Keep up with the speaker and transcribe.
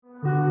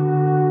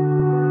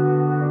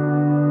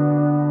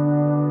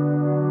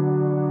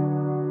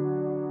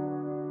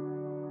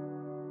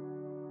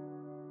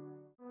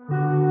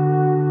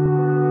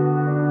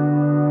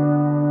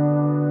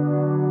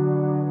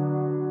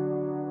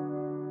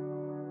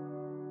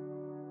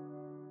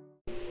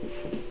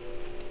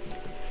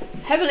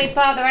Heavenly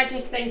Father, I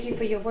just thank you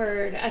for your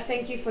word. I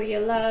thank you for your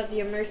love,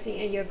 your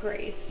mercy, and your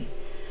grace.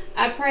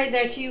 I pray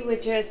that you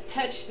would just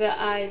touch the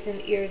eyes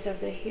and ears of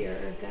the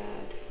hearer,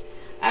 God.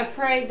 I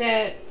pray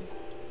that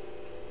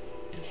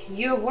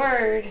your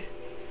word,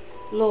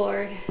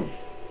 Lord,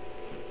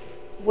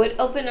 would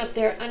open up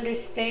their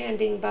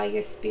understanding by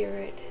your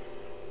Spirit.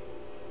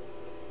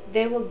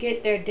 They will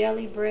get their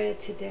daily bread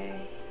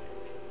today.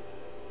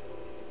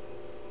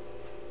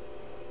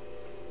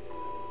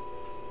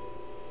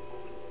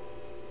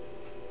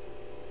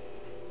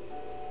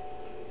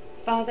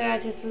 Father, I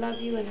just love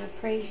you and I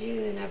praise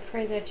you, and I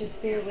pray that your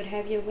Spirit would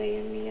have your way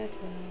in me as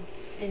well.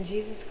 In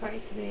Jesus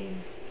Christ's name,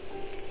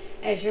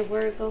 as your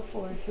word go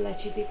forth,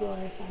 let you be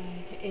glorified.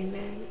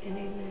 Amen and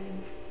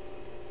amen.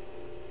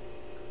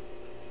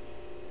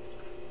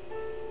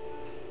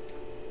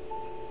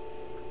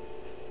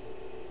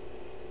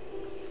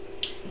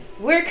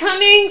 We're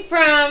coming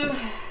from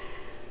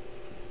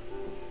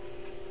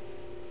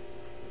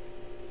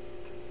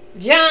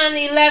John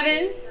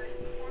 11,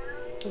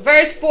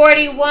 verse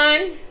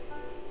 41.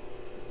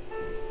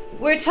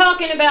 We're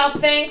talking about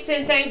thanks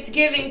and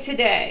thanksgiving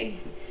today.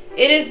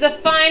 It is the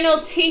final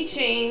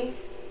teaching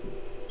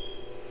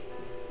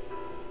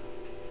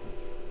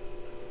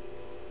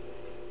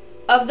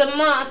of the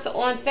month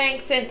on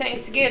thanks and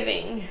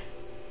thanksgiving.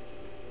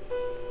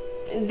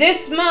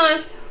 This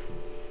month,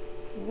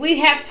 I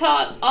have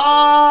taught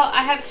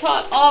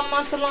all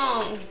month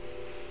long.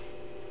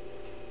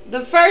 The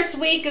first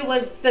week, it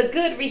was the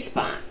good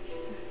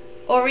response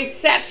or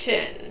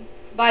reception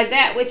by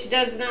that which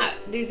does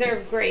not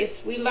deserve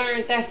grace. We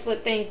learned that's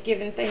what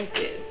giving thanks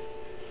is.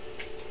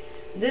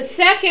 The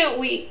second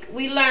week,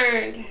 we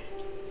learned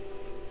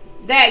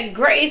that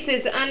grace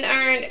is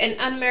unearned and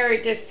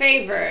unmerited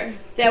favor.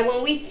 That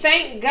when we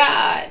thank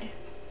God,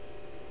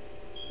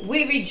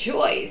 we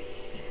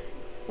rejoice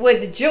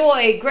with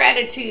joy,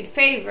 gratitude,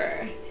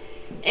 favor.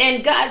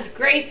 And God's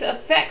grace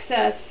affects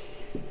us,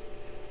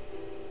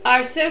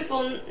 our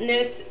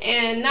sinfulness,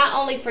 and not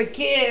only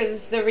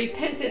forgives the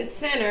repentant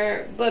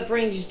sinner, but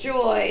brings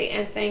joy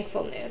and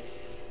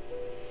thankfulness.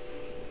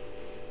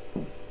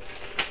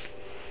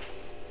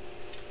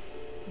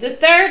 The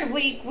third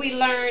week, we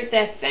learned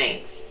that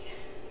thanks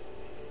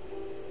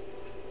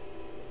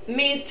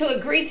means to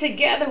agree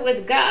together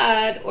with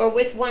God or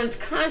with one's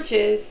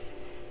conscience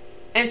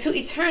and to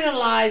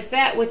eternalize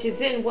that which is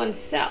in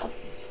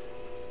oneself.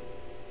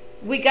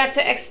 We got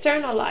to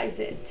externalize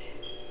it.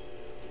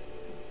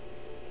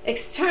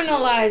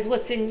 Externalize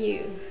what's in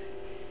you.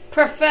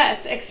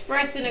 Profess,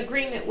 express an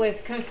agreement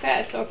with,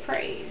 confess, or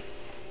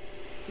praise.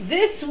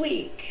 This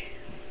week,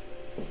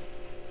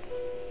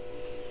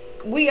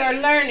 we are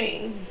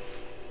learning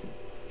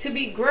to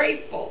be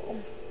grateful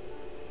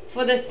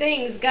for the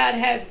things God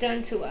has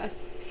done to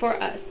us,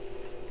 for us.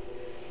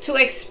 To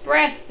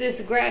express this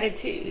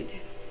gratitude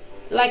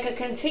like a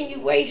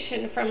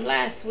continuation from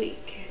last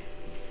week.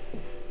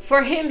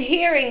 For Him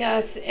hearing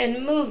us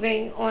and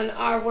moving on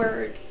our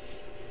words,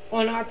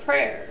 on our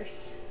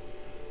prayers.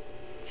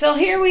 So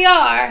here we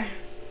are,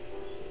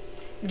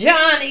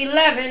 John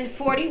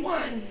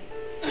 11:41.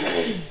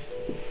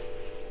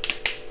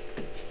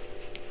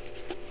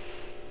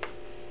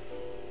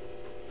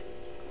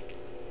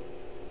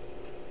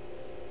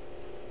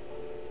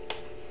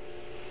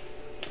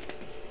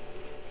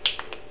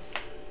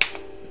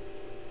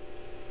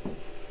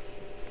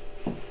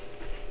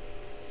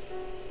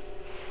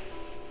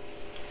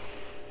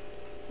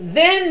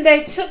 Then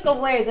they took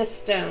away the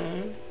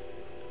stone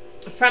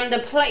from the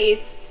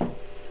place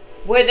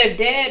where the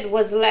dead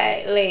was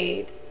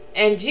laid,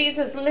 and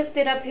Jesus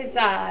lifted up his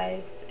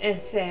eyes and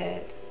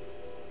said,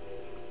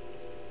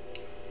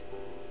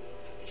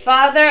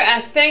 Father,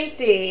 I thank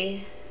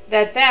thee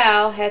that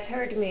thou hast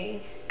heard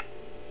me.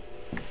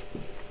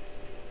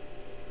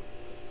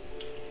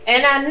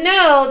 And I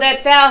know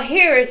that thou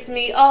hearest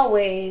me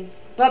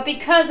always, but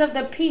because of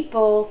the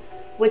people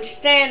which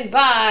stand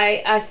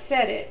by, I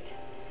said it,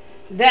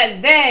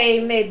 that they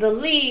may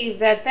believe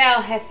that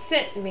thou hast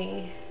sent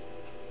me.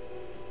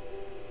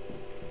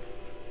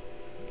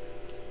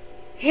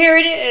 Here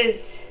it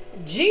is.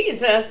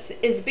 Jesus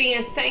is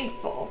being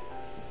thankful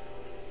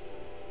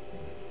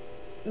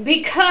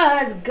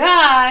because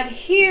God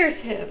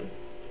hears him.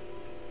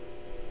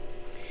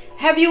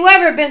 Have you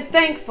ever been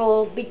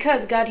thankful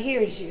because God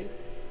hears you?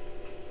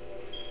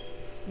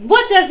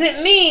 What does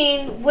it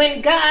mean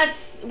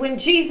when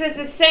Jesus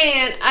is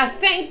saying, I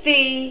thank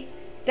thee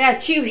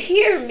that you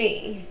hear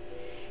me?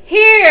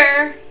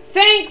 Here,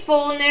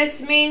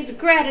 thankfulness means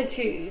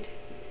gratitude.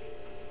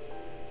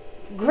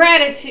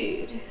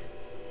 Gratitude.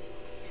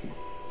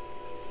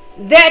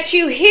 That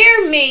you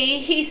hear me,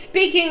 he's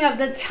speaking of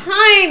the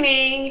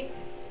timing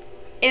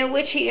in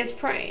which he is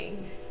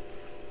praying.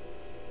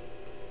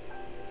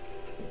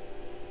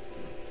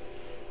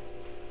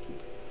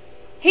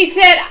 He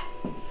said,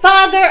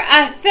 Father,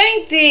 I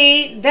thank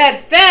thee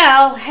that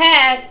thou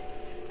hast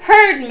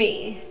heard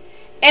me,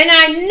 and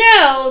I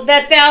know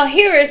that thou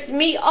hearest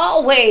me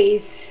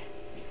always.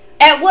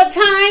 At what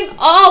time?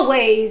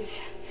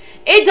 Always.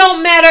 It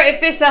don't matter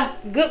if it's a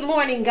good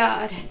morning,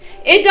 God.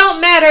 It don't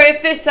matter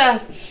if it's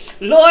a,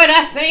 Lord,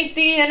 I thank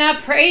thee and I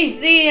praise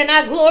thee and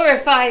I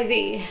glorify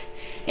thee.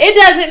 It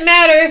doesn't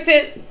matter if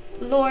it's,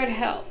 Lord,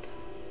 help.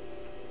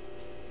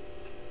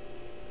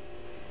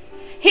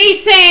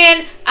 He's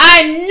saying,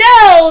 I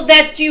know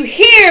that you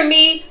hear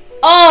me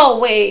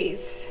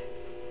always.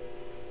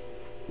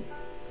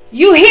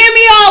 You hear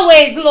me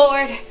always,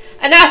 Lord,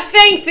 and I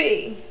thank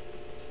thee.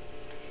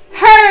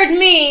 Heard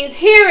means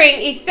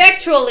hearing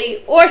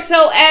effectually or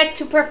so as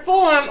to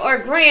perform or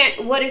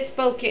grant what is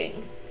spoken.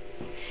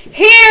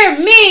 Hear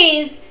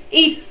means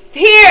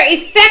hear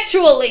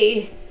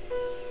effectually,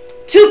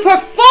 to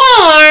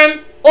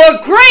perform or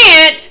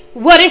grant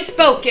what is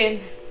spoken.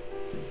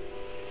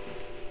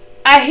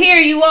 I hear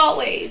you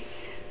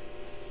always.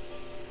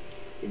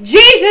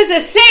 Jesus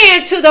is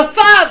saying to the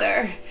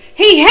Father,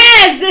 he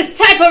has this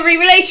type of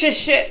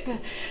relationship.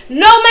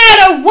 No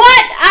matter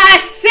what I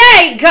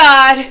say,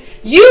 God,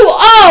 you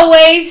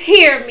always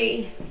hear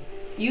me.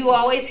 You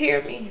always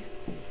hear me.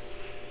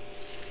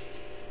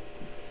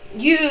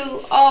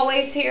 You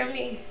always hear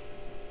me.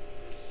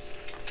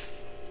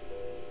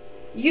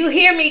 You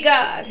hear me,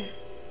 God.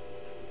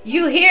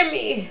 You hear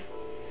me.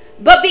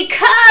 But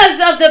because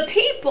of the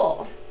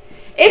people,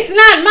 it's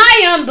not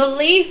my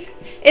unbelief.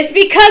 It's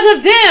because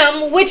of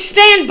them which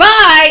stand by,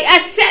 I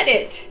said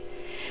it,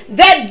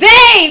 that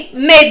they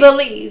may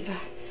believe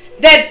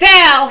that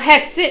thou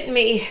hast sent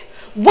me.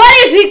 What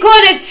is it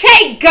going to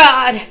take,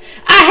 God?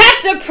 I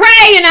have to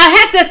pray and I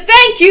have to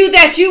thank you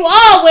that you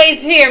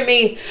always hear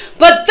me.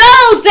 But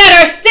those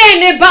that are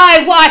standing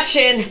by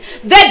watching,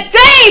 that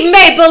they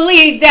may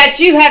believe that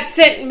you have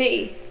sent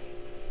me.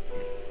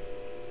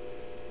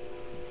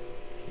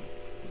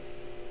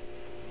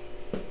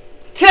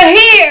 To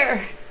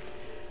hear.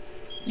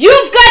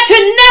 You've got to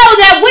know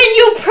that when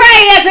you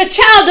pray as a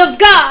child of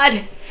God,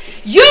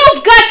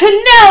 you've got to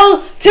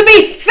know to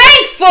be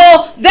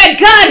thankful that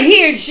God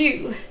hears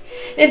you.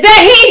 And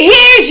that he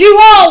hears you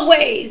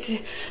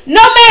always.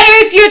 No matter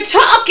if you're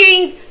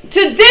talking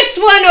to this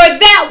one or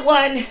that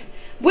one.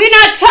 We're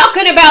not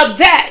talking about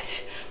that.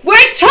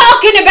 We're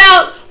talking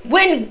about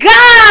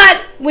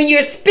when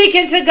you're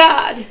speaking to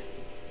God.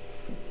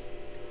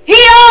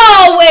 He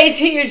always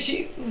hears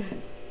you.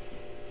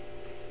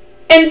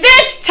 And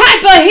this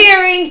type of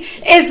hearing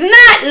is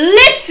not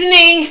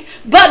listening,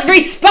 but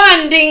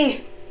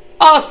responding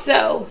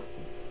also.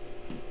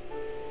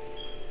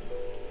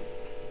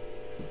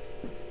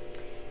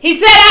 He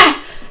said,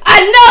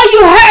 I know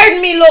you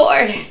heard me,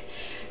 Lord.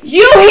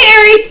 You hear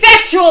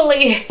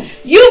effectually.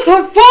 You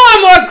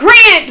perform or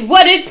grant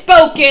what is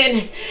spoken.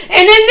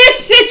 And in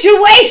this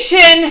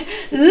situation,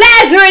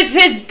 Lazarus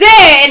is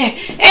dead.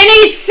 And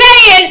he's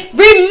saying,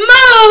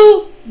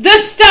 remove the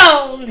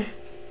stone.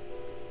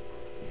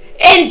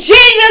 And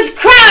Jesus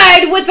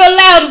cried with a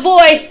loud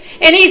voice.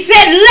 And he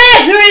said,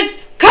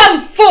 Lazarus, come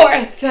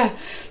forth.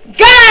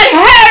 God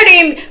heard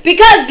him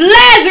because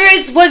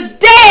Lazarus was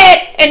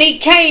dead and he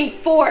came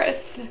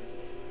forth.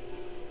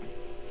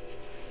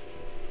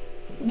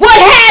 What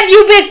have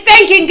you been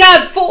thanking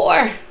God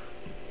for?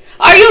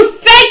 Are you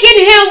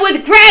thanking him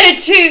with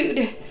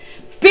gratitude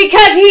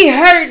because he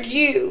heard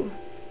you?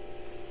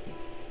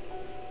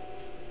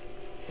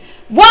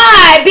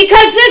 Why?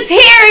 Because this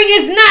hearing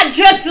is not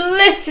just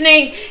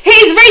listening.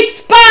 He's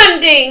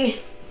responding.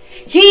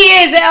 He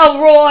is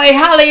El Roy.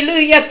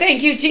 Hallelujah.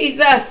 Thank you,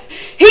 Jesus.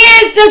 He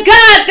is the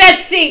God that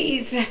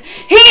sees.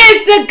 He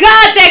is the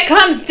God that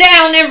comes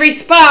down and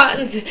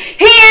responds.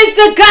 He is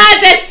the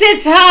God that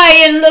sits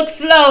high and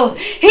looks low.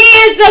 He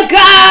is the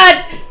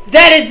God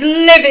that is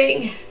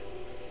living.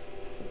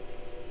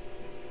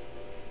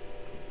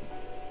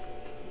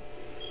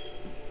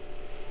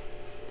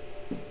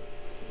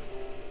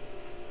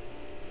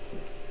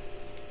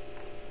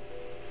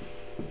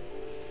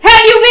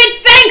 Have you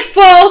been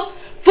thankful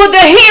for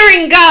the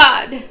hearing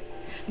God?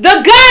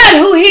 The God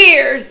who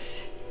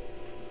hears.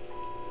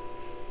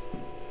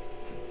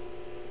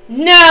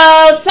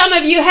 No, some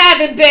of you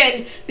haven't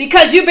been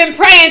because you've been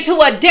praying to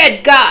a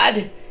dead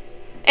God.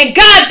 And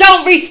God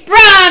don't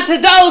respond to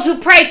those who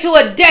pray to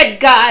a dead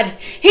God.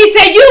 He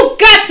said, you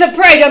got to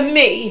pray to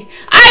me.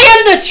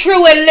 I am the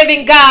true and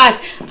living God.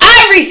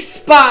 I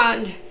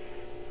respond.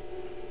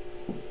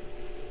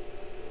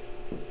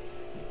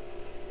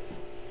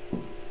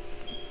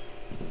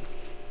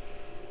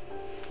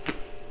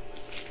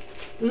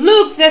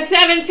 Luke, the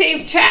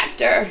 17th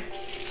chapter.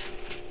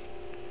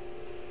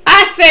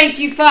 I thank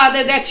you,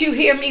 Father, that you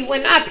hear me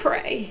when I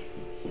pray.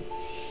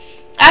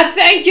 I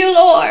thank you,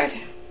 Lord.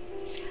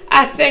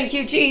 I thank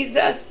you,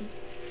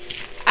 Jesus.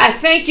 I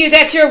thank you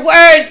that your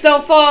words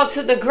don't fall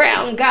to the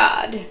ground,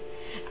 God.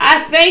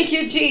 I thank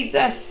you,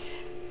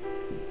 Jesus,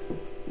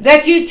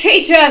 that you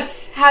teach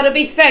us how to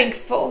be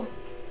thankful.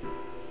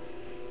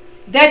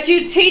 That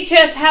you teach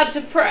us how to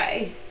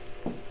pray.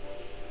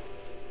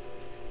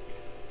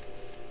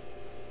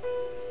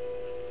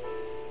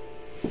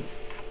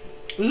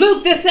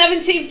 Luke, the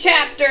 17th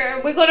chapter,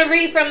 we're going to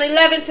read from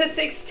 11 to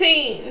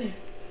 16.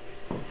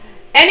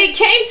 And it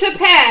came to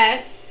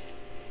pass,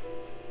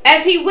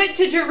 as he went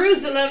to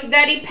Jerusalem,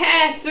 that he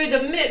passed through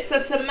the midst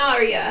of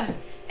Samaria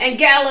and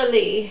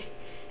Galilee.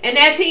 And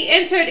as he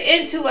entered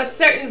into a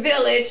certain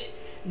village,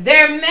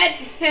 there met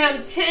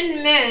him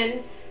 10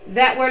 men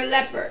that were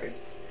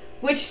lepers,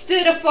 which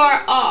stood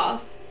afar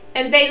off,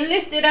 and they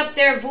lifted up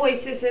their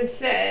voices and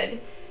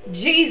said,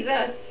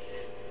 Jesus,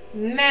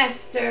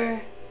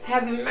 Master,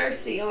 have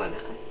mercy on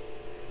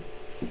us.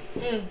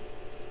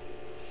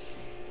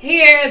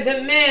 Here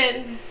the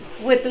men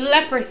with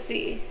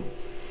leprosy,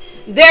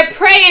 they're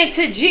praying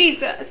to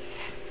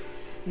Jesus.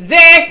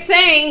 They're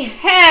saying,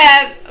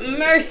 have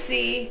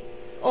mercy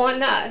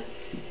on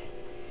us.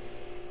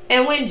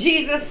 And when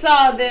Jesus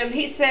saw them,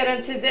 he said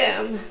unto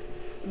them,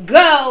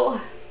 go,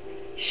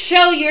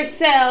 show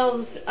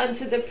yourselves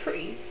unto the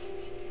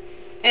priest.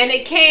 And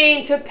it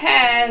came to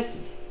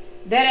pass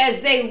that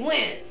as they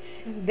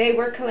went, they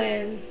were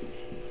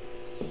cleansed.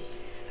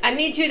 I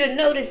need you to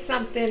notice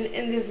something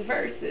in these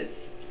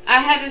verses.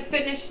 I haven't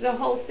finished the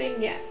whole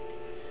thing yet.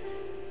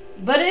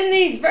 But in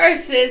these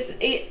verses,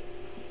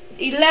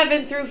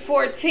 11 through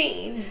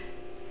 14,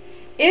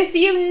 if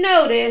you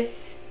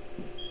notice,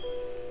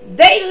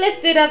 they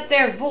lifted up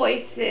their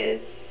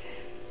voices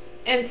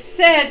and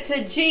said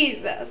to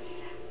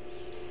Jesus,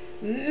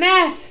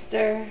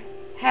 Master,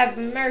 have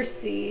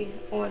mercy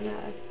on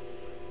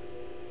us.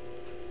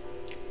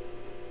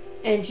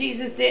 And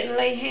Jesus didn't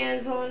lay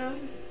hands on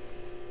them.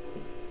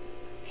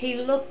 He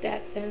looked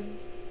at them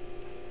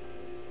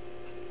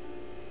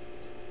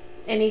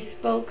and he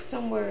spoke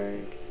some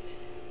words.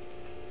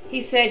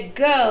 He said,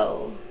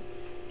 go,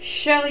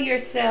 show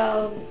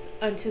yourselves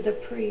unto the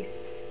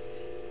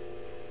priest.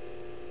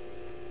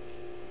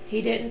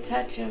 He didn't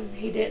touch him.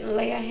 He didn't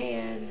lay a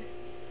hand.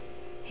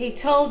 He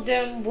told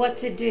them what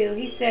to do.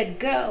 He said,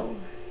 go.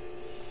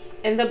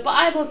 And the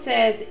Bible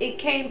says it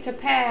came to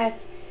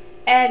pass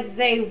as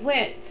they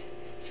went.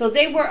 So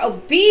they were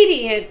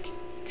obedient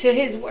to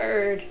his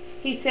word.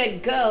 He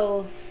said,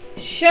 go,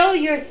 show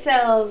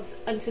yourselves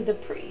unto the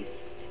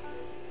priest.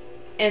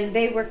 And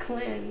they were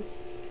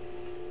cleansed.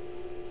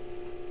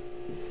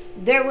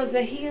 There was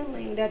a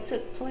healing that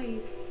took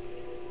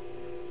place.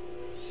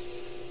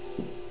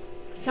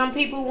 Some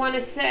people want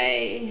to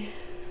say,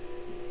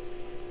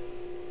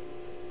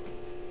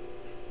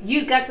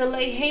 you got to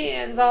lay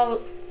hands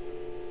on.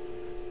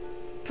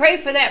 Pray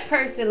for that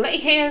person. Lay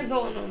hands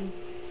on them.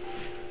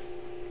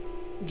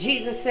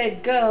 Jesus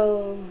said,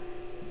 go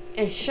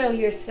and show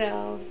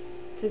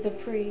yourselves to the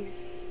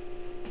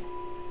priest.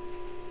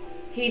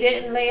 He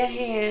didn't lay a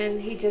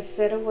hand. He just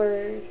said a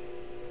word.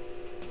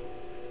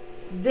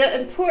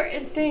 The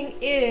important thing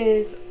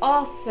is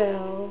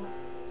also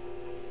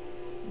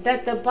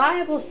that the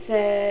Bible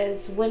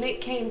says when it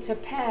came to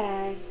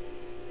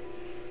pass,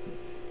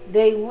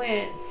 they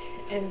went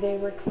and they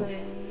were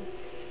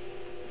cleansed.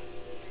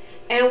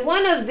 And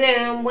one of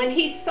them, when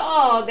he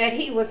saw that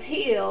he was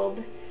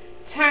healed,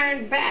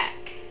 turned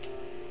back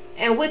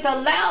and with a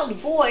loud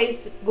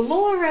voice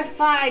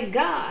glorified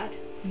God.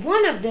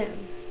 One of them.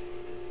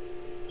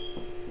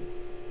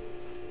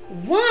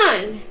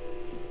 One.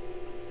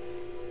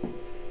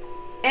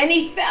 And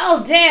he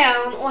fell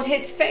down on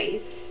his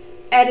face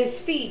at his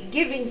feet,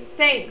 giving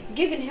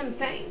him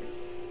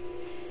thanks.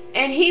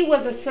 And he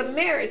was a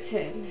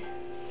Samaritan.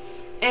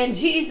 And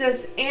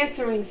Jesus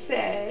answering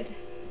said,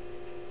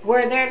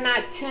 were there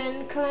not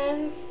 10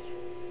 cleansed?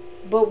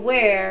 But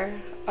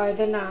where are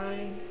the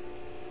 9?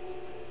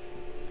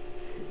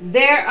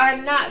 There are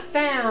not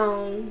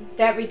found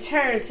that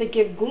return to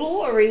give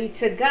glory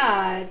to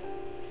God,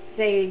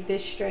 save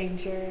this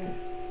stranger.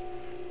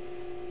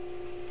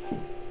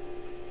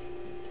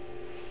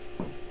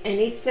 And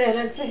he said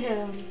unto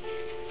him,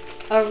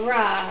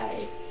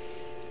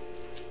 arise,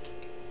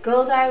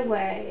 go thy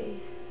way,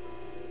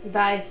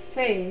 thy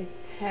faith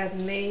hath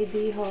made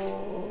thee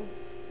whole.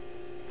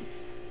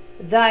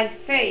 Thy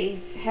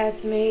faith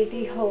hath made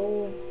thee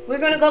whole. We're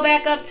going to go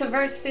back up to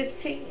verse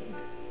 15.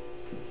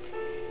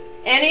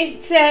 And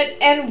he said,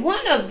 and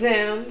one of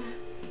them,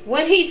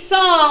 when he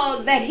saw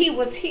that he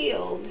was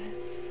healed,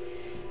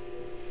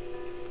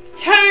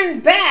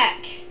 turned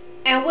back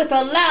and with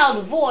a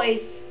loud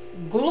voice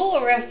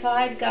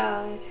glorified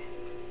God.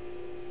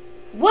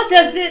 What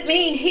does it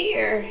mean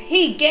here?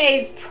 He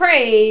gave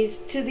praise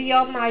to the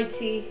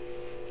Almighty.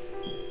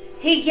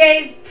 He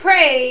gave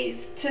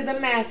praise to the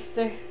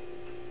Master.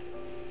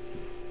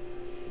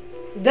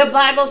 The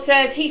Bible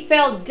says he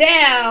fell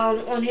down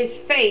on his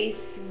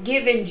face,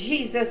 giving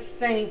Jesus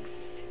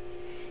thanks.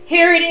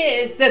 Here it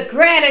is, the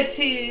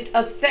gratitude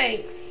of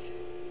thanks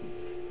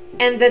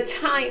and the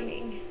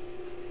timing.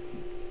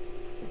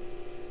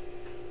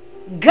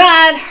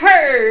 God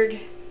heard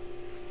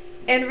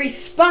and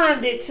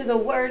responded to the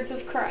words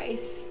of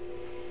Christ,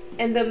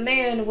 and the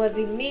man was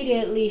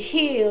immediately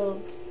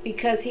healed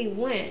because he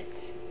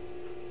went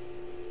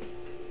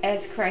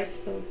as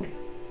Christ spoke.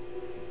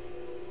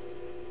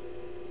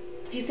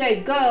 He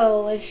said,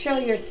 go and show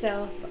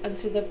yourself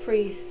unto the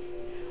priest,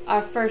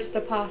 our first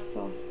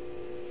apostle.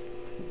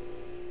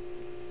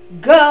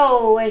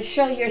 Go and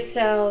show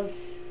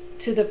yourselves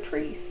to the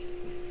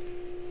priest.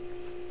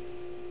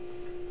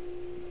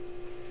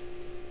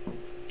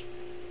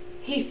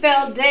 He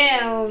fell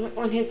down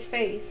on his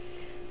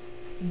face.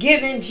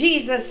 giving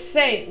Jesus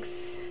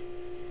thanks.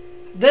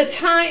 The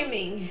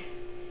timing.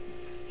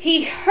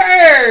 He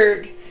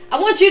heard. I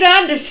want you to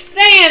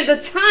understand the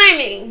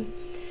timing.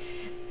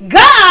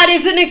 God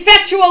is an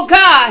effectual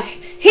God.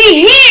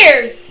 He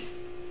hears.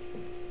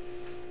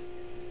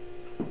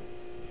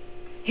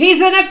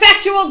 He's an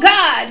effectual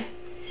God.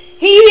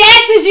 He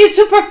asks you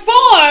to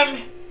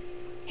perform.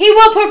 He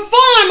will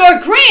perform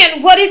or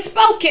grant what is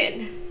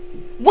spoken.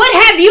 What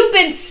have you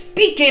been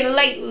speaking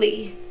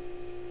lately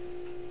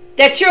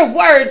that your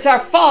words are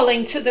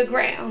falling to the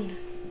ground?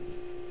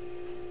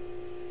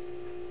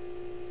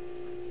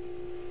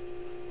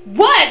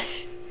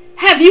 What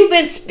have you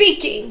been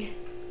speaking?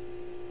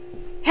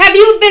 Have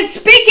you been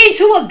speaking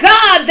to a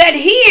God that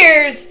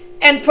hears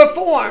and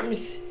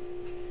performs?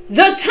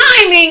 The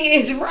timing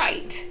is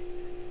right.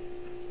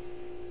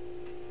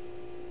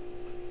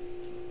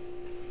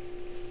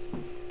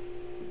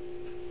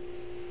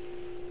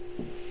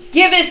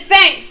 Giving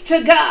thanks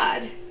to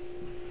God,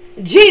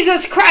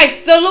 Jesus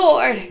Christ the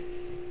Lord.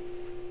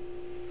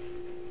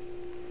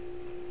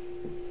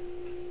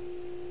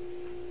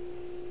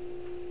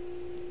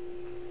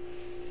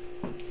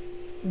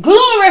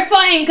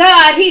 Glorifying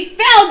God, he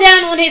fell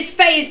down on his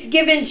face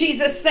giving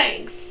Jesus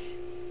thanks.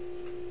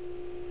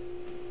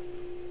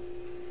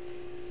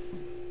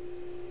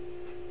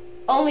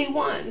 Only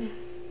 1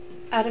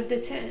 out of the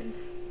 10.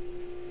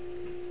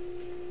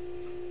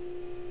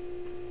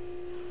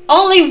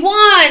 Only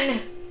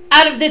 1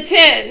 out of the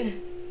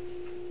 10.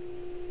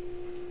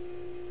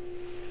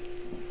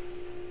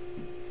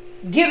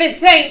 Giving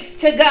thanks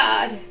to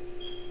God.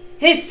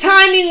 His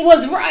timing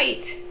was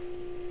right.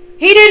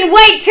 He didn't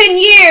wait 10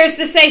 years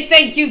to say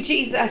thank you,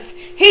 Jesus.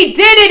 He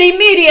did it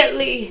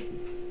immediately.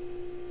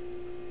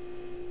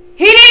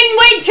 He didn't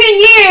wait 10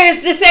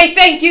 years to say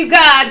thank you,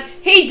 God.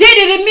 He did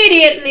it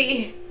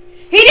immediately.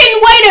 He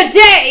didn't wait a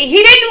day.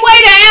 He didn't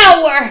wait an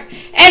hour.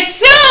 As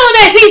soon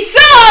as he saw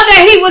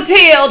that he was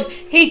healed,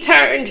 he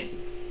turned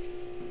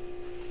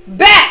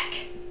back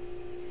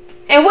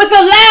and with a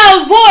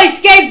loud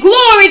voice gave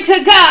glory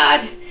to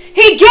God.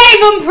 He gave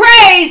him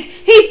praise.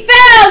 He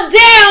fell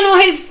down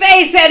on his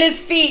face at his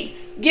feet,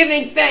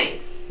 giving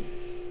thanks.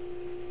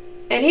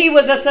 And he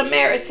was a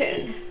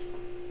Samaritan.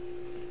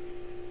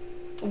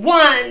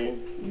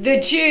 One the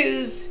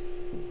Jews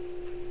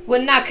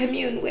would not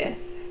commune with.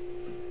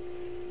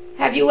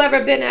 Have you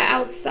ever been an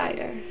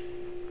outsider?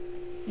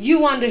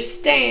 You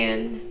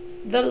understand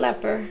the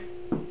leper.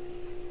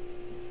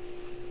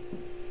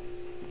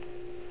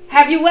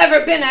 Have you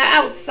ever been an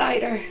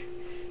outsider?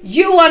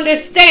 You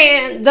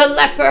understand the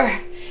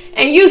leper.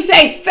 And you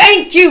say,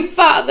 thank you,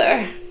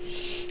 Father.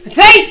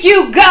 Thank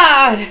you,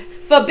 God,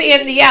 for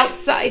being the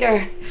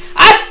outsider.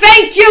 I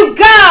thank you,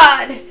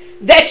 God,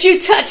 that you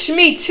touched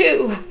me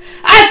too.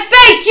 I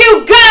thank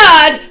you,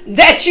 God,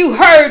 that you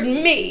heard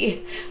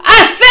me.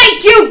 I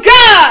thank you,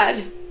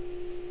 God.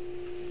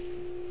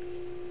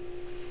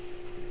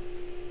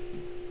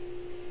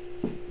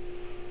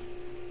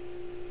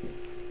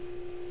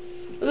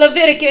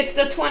 Leviticus,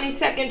 the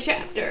 22nd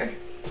chapter.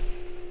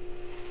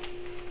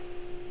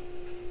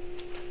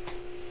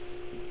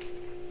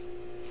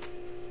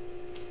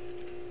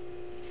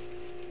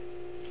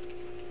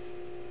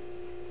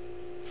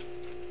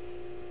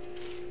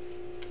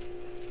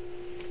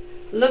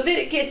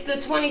 Leviticus, the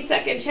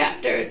 22nd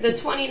chapter, the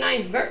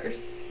 29th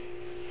verse.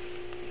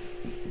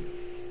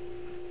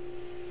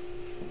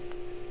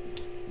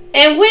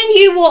 And when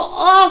you will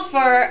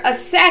offer a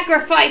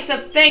sacrifice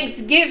of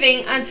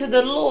thanksgiving unto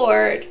the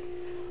Lord,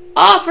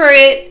 offer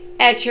it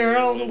at your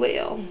own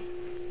will.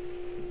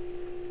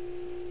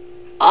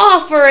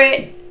 Offer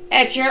it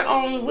at your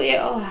own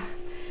will.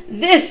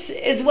 This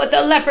is what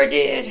the leper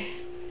did.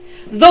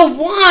 The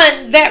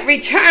one that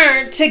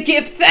returned to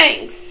give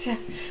thanks.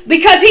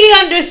 Because he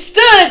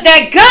understood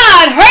that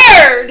God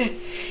heard.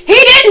 He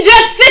didn't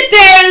just sit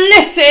there and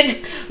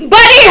listen,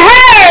 but he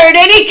heard,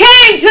 and he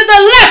came to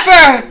the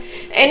leper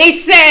and he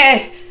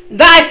said,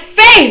 thy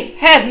faith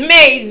hath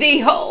made thee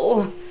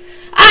whole.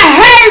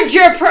 I heard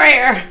your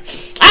prayer.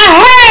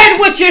 I heard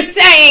what you're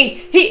saying.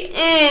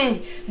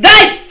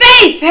 Thy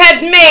faith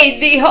hath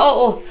made thee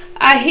whole.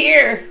 I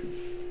hear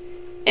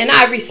and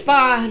I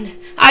respond.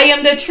 I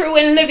am the true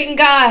and living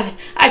God.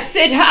 I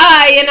sit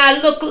high and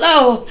I look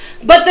low.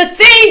 But the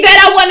thing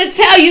that I want to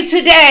tell you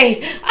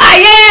today,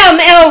 I am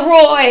El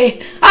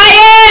Roy.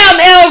 I am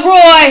El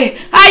Roy.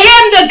 I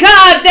am the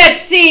God that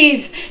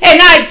sees, and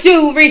I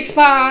do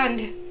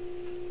respond.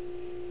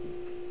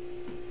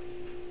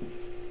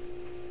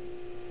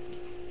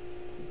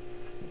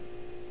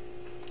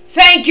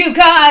 Thank you,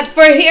 God,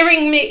 for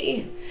hearing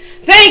me.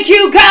 Thank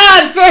you,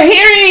 God, for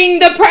hearing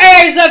the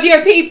prayers of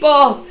your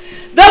people.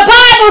 The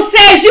Bible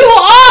says you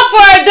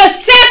offer the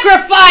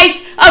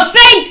sacrifice of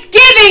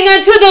thanksgiving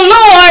unto the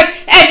Lord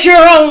at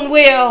your own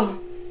will.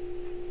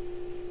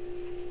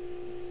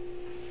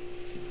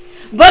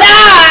 But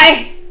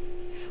I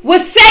would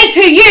say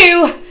to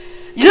you,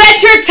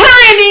 let your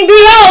timing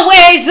be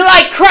always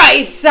like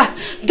Christ.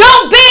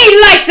 Don't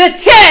be like the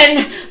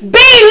 10.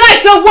 Be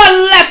like the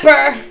one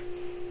leper.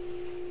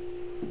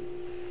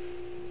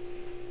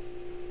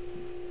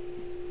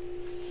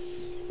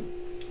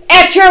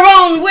 at your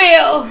own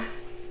will,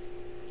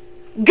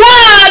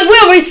 God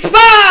will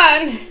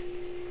respond.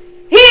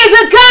 He is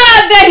a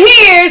God that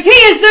hears. He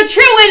is the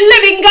true and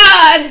living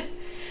God.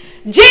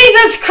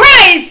 Jesus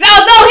Christ,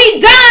 although he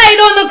died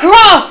on the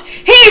cross,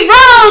 he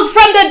rose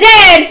from the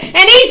dead,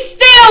 and he's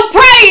still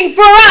praying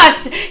for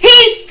us.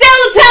 He's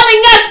still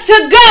telling us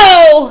to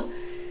go,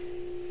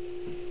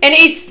 and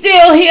he's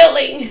still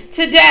healing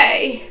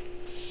today.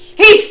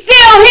 He's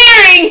still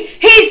hearing.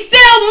 He's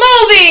still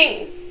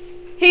moving.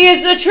 He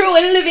is the true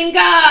and living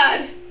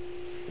God.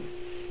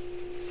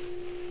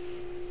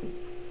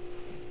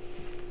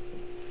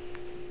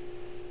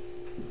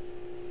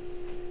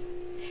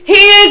 He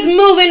is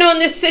moving on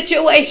this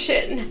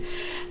situation.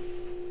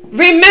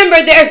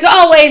 Remember, there's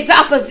always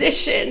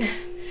opposition.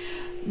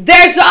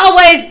 There's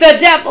always the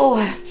devil.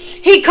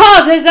 He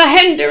causes a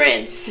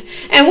hindrance.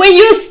 And when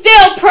you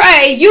still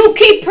pray, you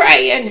keep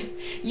praying.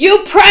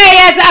 You pray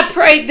as I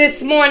prayed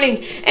this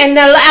morning and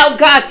allow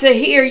God to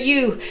hear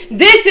you.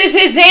 This is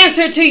his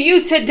answer to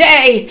you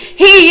today.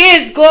 He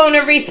is going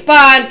to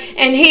respond,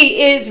 and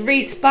he is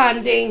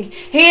responding.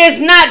 He is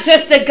not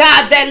just a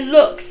God that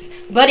looks,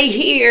 but he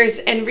hears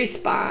and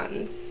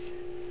responds.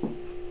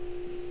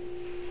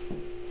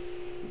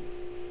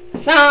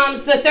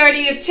 Psalms, the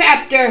 30th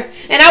chapter.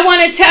 And I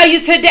want to tell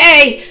you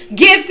today,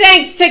 give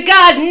thanks to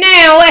God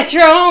now at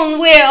your own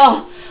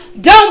will.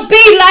 Don't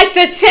be like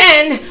the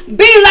 10.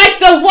 Be like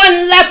the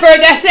one leper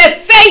that said,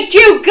 thank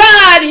you,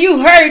 God,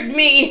 you heard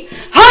me.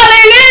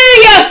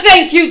 Hallelujah.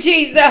 Thank you,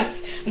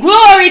 Jesus.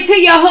 Glory to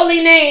your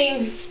holy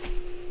name.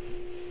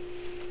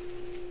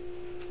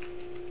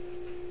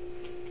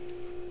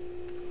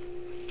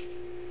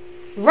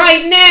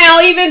 Right now,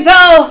 even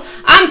though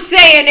I'm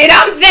saying it,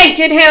 I'm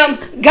thanking him.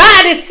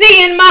 God is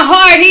seeing my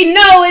heart. He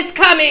knows it's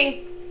coming.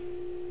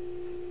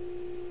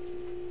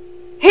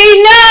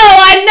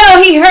 I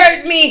know he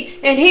heard me,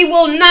 and he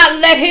will not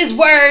let his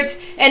words,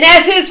 and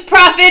as his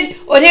prophet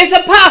or his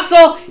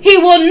apostle, he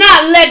will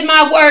not let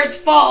my words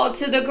fall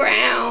to the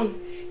ground.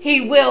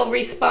 He will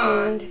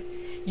respond.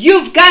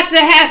 You've got to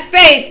have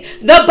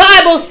faith. The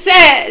Bible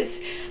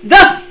says,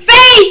 thy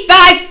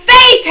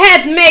faith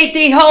hath made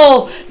thee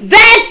whole.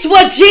 That's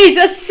what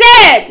Jesus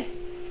said.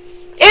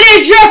 It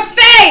is your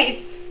faith.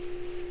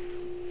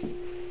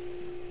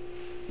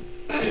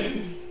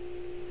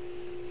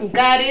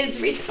 God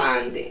is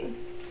responding.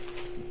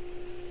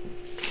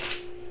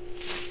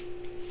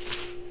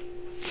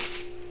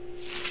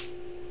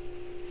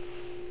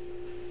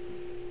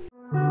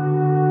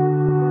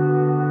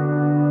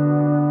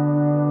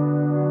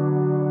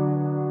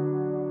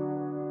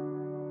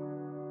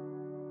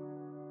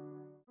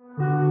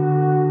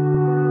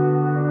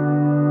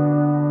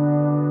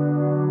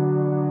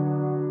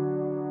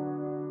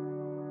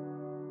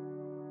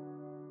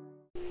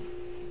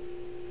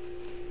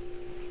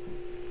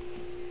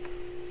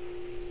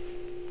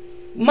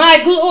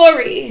 My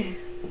glory.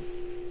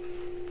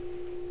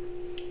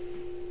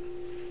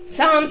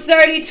 Psalms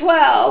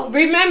 30:12.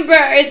 Remember,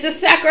 it's the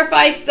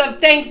sacrifice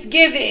of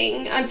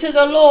thanksgiving unto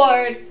the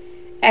Lord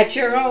at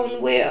your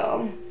own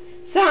will.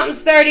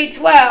 Psalms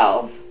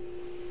 30:12.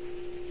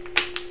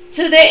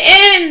 To the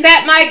end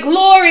that my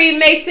glory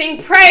may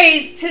sing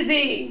praise to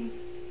thee.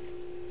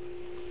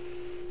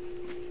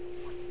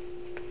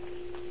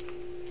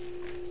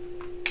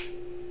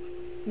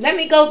 Let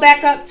me go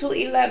back up to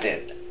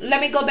 11. Let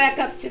me go back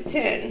up to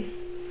 10.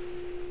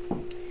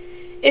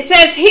 It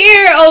says,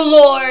 hear, O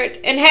Lord,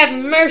 and have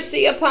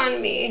mercy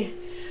upon me.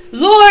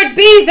 Lord,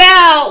 be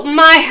thou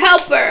my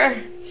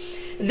helper.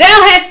 Thou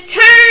hast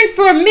turned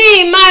for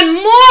me my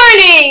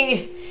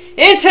mourning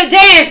into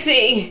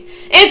dancing,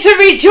 into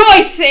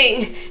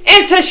rejoicing,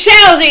 into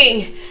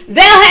shouting.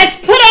 Thou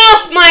hast put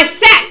off my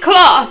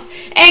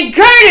sackcloth and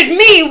girded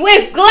me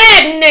with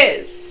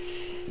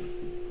gladness.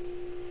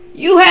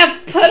 You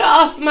have put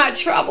off my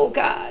trouble,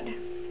 God.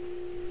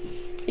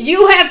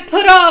 You have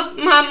put off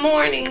my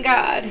mourning,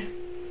 God.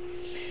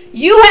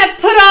 You have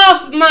put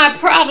off my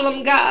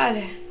problem,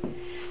 God.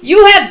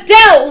 You have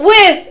dealt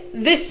with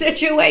this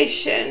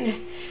situation.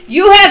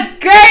 You have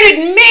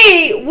girded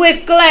me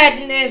with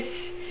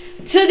gladness,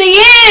 to the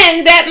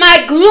end that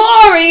my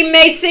glory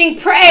may sing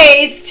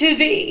praise to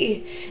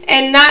thee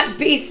and not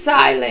be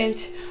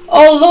silent.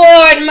 O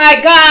Lord, my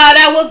God,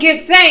 I will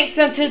give thanks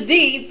unto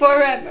thee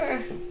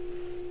forever.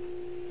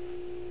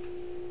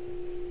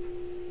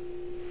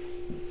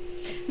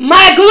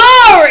 My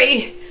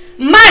glory,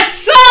 my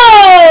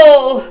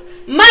soul,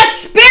 my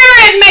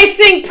spirit may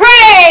sing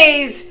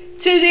praise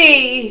to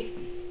thee.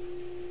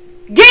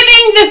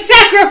 Giving the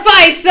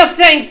sacrifice of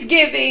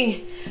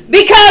thanksgiving.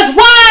 Because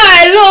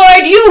why,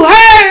 Lord? You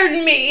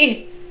heard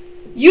me.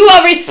 You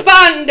a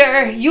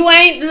responder. You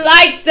ain't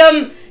like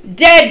them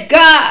dead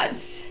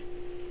gods.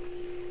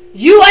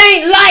 You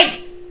ain't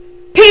like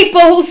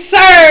people who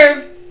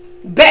serve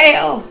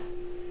Baal.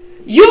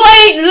 You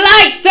ain't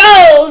like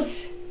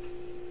those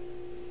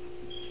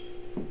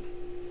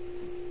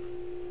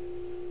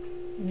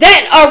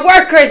that are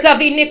workers of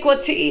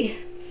iniquity.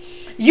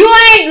 You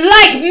ain't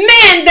like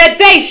men that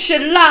they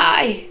should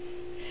lie.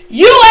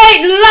 You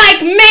ain't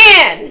like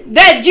man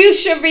that you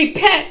should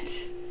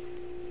repent,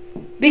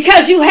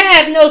 because you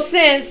have no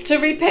sins to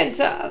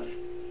repent of.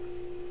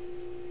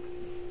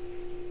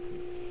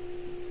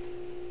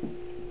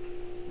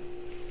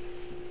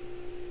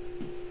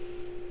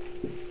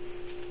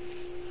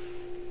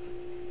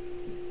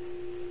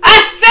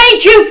 I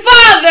thank you,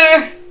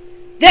 Father,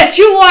 that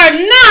you are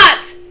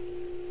not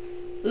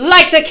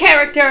like the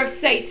character of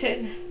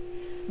Satan,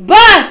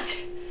 but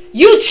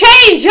you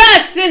change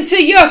us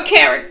into your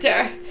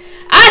character.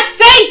 I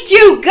thank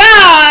you,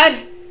 God,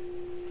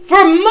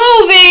 for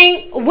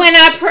moving when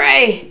I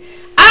pray.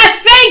 I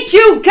thank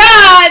you,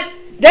 God,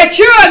 that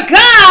you're a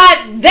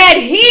God that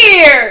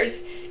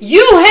hears.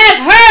 You have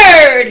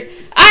heard.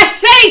 I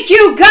thank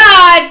you,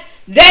 God,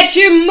 that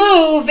you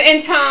move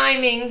in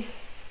timing.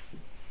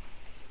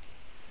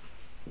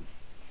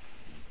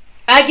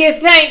 I give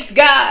thanks,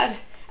 God.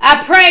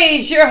 I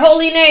praise your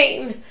holy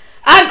name.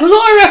 I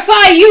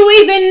glorify you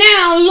even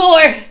now,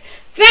 Lord.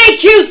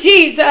 Thank you,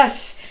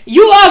 Jesus.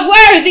 You are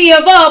worthy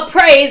of all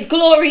praise,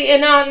 glory,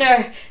 and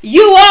honor.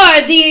 You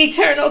are the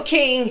eternal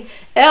King.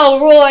 El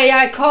Roy,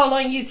 I call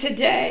on you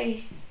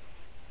today.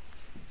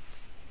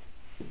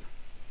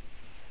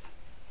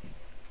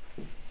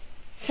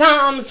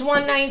 Psalms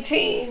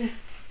 119.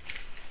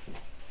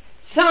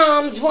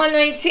 Psalms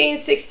 119,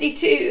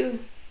 62.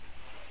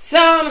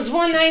 Psalms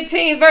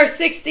 119, verse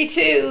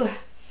 62.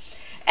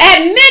 At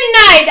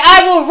midnight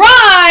I will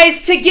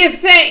rise to give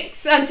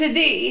thanks unto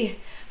thee,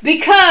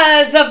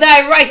 because of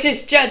thy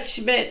righteous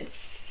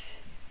judgments.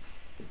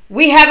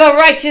 We have a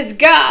righteous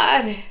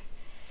God.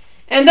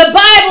 And the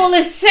Bible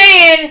is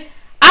saying,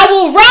 I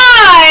will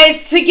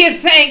rise to give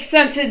thanks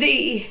unto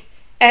thee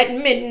at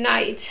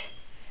midnight.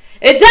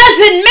 It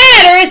doesn't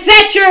matter, it's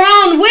at your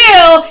own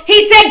will.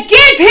 He said,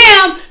 give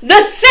him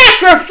the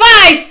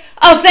sacrifice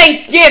of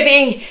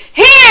thanksgiving.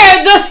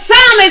 Here the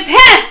psalmist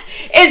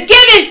is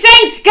giving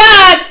thanks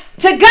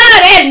to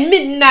God at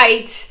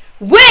midnight.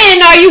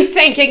 When are you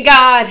thanking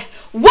God?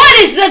 What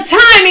is the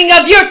timing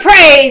of your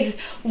praise?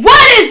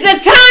 What is the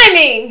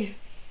timing?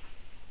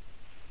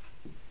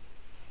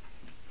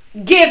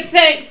 Give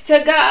thanks to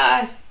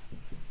God.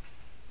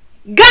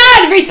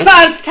 God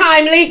responds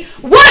timely.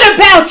 What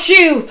about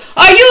you?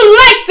 Are you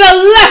like the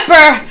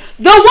leper,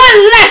 the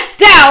one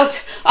left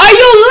out? Are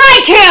you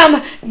like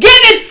him,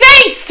 giving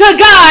thanks to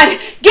God,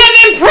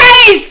 giving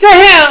praise to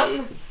him?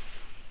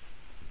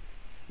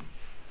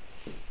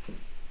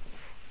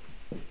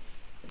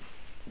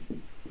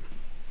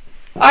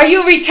 Are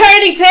you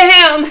returning to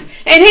him?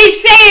 And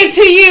he's saying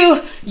to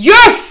you,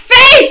 your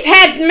faith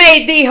hath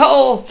made thee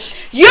whole.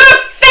 Your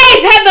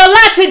faith had a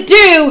lot to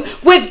do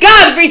with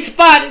God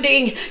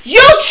responding.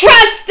 You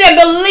trust and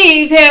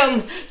believe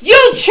him.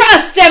 You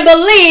trust and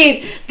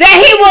believe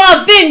that he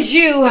will avenge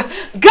you.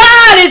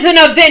 God is an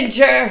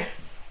avenger.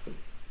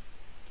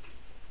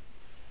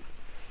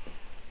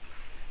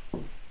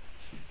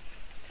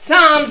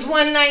 Psalms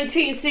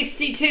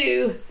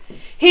 119:62.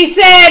 He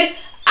said,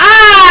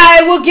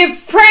 I will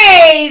give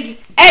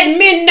praise at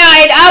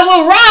midnight. I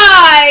will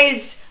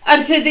rise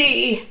unto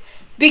thee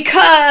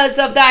because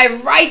of thy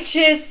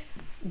righteous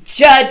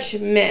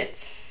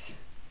judgments.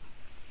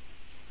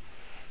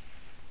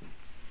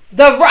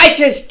 The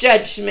righteous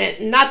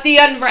judgment, not the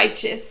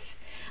unrighteous.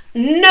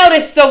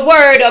 Notice the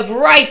word of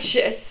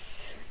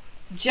righteous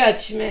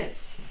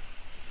judgments.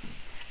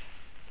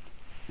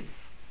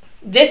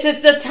 This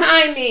is the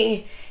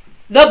timing.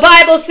 The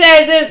Bible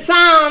says in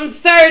Psalms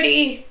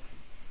 30,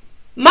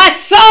 my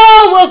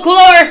soul will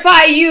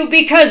glorify you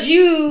because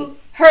you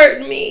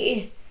heard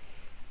me.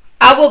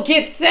 I will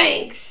give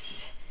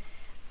thanks.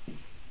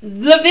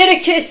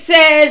 Leviticus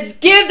says,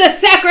 give the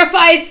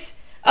sacrifice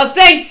of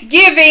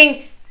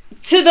thanksgiving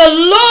to the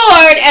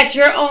Lord at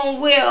your own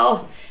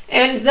will.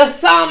 And the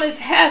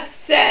psalmist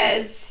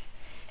says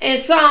in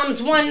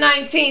Psalms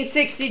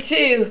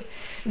 119:62,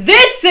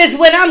 this is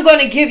when I'm going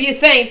to give you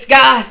thanks,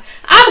 God.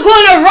 I'm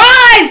going to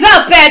rise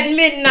up at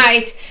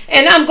midnight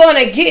and I'm going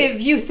to give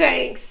you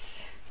thanks.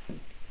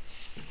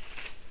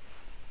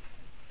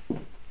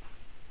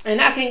 And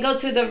I can go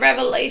to the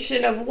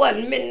revelation of what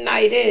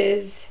midnight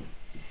is.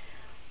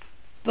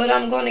 But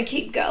I'm going to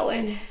keep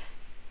going.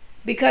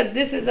 Because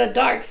this is a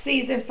dark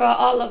season for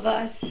all of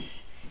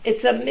us.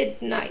 It's a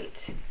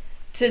midnight.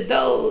 To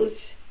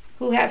those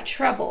who have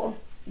trouble,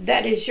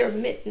 that is your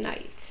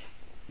midnight.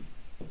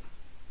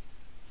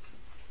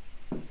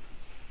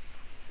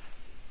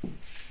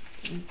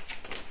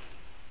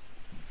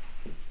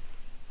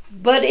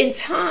 But in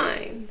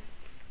time,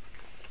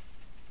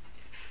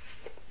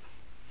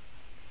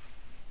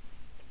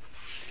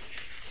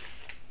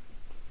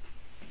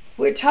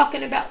 we're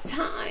talking about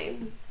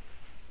time,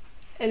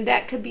 and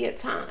that could be a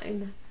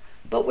time.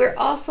 But we're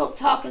also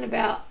talking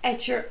about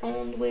at your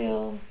own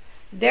will.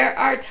 There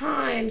are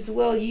times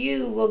where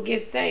you will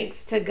give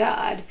thanks to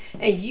God,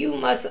 and you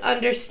must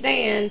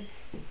understand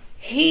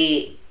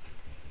he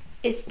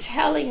is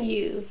telling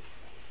you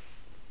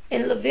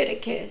in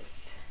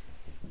Leviticus,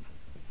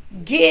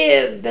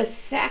 give the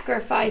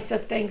sacrifice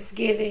of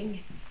thanksgiving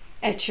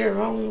at your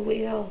own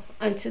will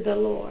unto the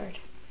Lord.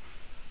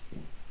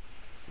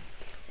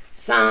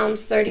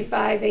 Psalms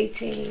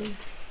 35:18.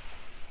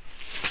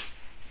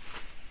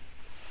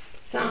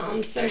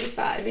 Psalms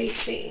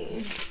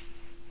 35:18.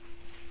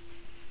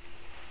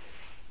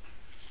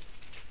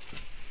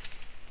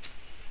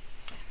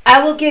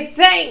 I will give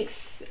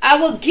thanks. I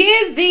will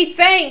give thee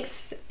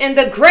thanks in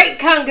the great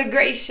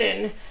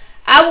congregation.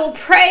 I will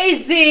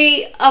praise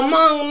thee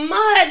among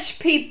much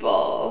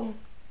people.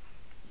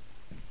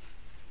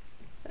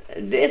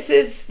 This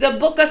is the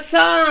book of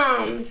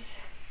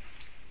Psalms.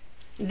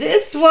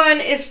 This one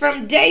is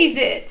from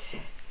David.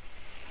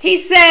 He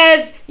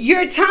says,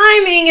 your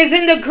timing is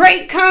in the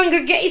great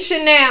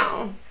congregation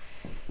now.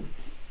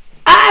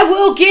 I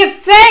will give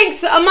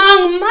thanks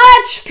among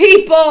much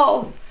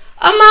people.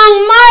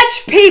 Among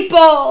much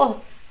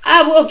people,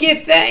 I will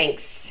give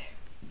thanks.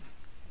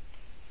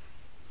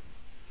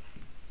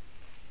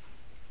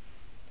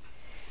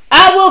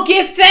 I will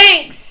give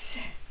thanks.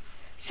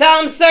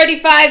 Psalms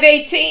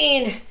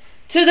 35:18.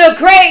 To the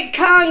great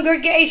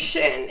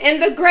congregation, in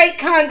the great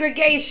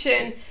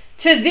congregation,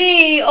 to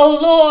thee, O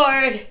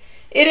Lord,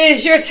 it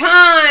is your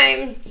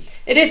time.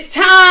 It is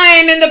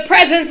time in the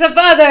presence of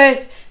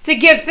others to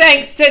give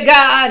thanks to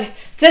God.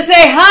 To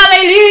say,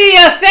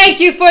 hallelujah, thank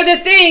you for the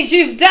things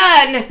you've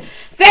done.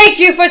 Thank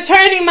you for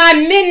turning my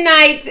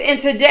midnight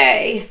into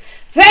day.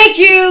 Thank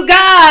you,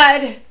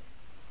 God,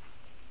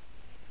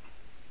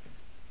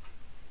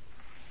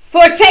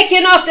 for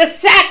taking off the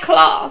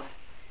sackcloth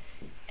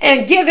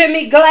and giving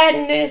me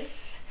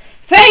gladness.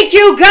 Thank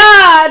you,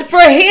 God, for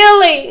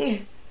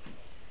healing.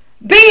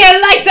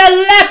 Being like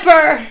the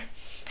leper,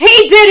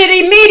 he did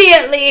it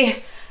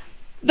immediately.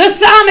 The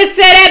psalmist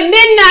said, at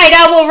midnight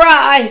I will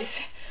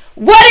rise.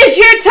 What is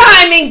your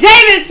timing?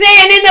 David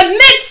saying, in the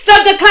midst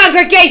of the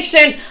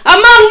congregation,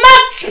 among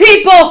much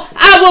people,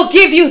 I will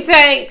give you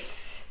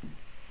thanks.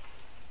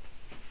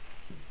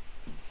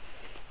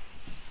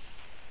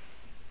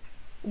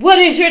 What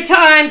is your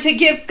time to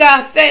give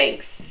God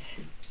thanks?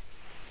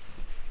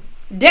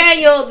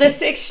 Daniel, the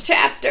 6th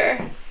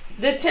chapter,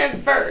 the 10th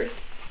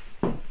verse.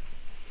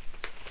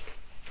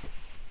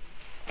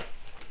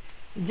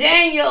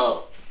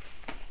 Daniel,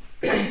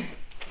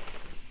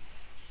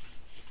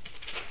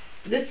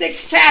 the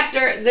 6th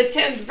chapter, the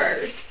 10th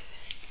verse.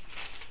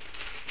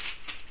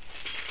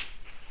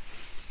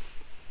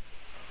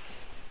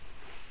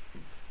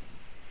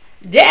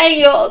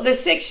 Daniel, the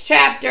 6th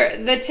chapter,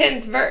 the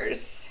 10th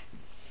verse.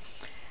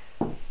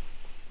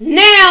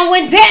 Now,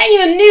 when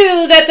Daniel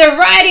knew that the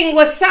writing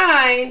was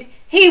signed,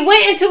 he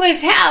went into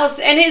his house,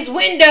 and his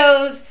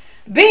windows,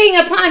 being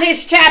upon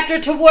his chamber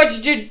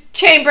towards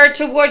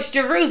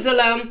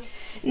Jerusalem,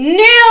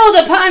 kneeled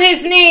upon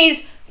his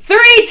knees 3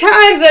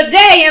 times a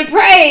day and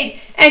prayed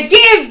and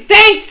give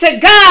thanks to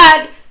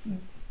God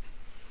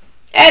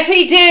as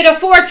he did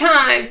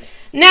aforetime.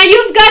 Now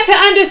you've got to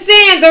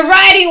understand the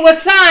writing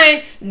was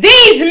signed.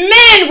 These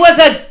men was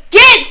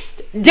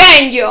against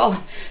Daniel.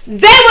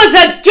 They was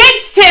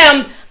against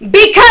him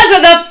because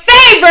of the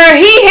favor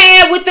he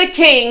had with the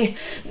king.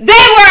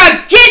 They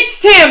were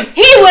against him.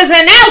 He was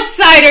an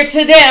outsider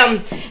to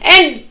them.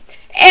 And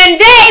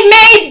they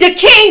made the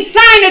king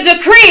sign a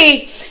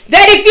decree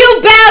that if you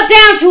bow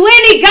down to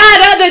any god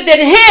other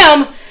than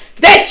him,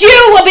 that you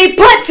will be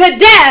put to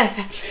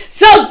death.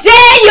 So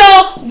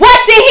Daniel, what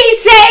did he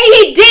say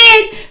he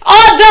did?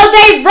 Although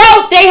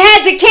they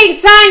had the king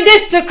sign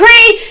this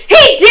decree,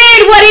 he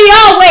did what he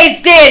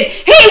always did.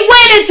 He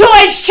went into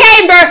his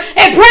chamber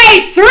and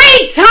prayed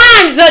 3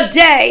 times a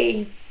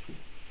day.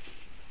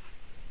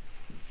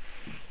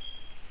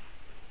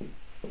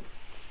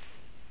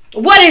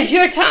 What is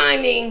your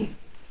timing?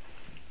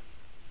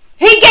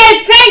 He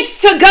gave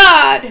thanks to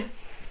God.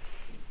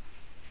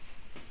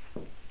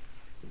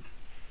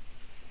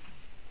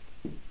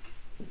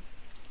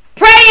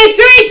 Praying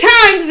 3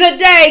 times a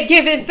day,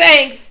 giving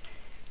thanks.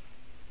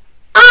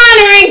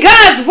 Honoring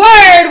God's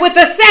word with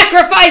a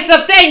sacrifice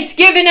of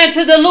thanksgiving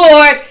unto the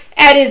Lord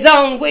at his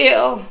own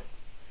will.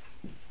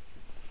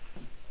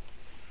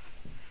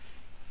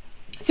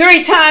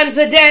 3 times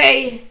a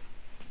day.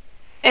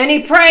 And he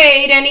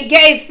prayed and he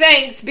gave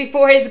thanks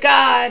before his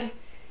God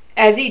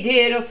as he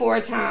did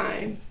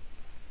aforetime.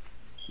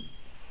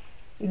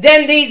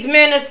 Then these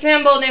men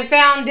assembled and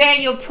found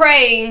Daniel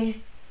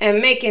praying and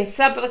making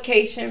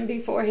supplication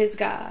before his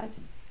God,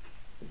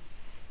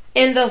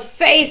 in the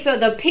face of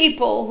the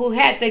people who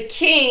had the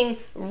king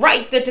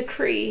write the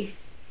decree.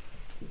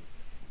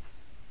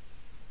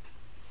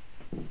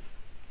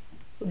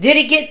 Did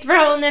he get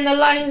thrown in the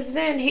lion's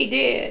den? He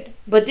did.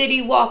 But did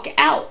he walk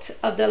out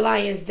of the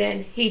lion's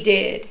den? He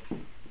did.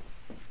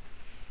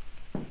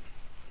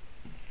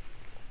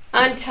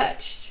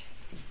 Untouched.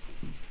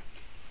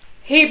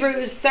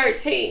 Hebrews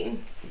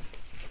 13.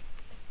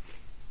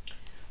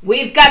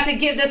 We've got to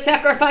give the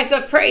sacrifice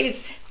of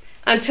praise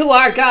unto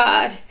our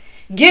God,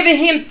 giving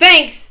him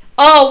thanks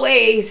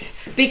always,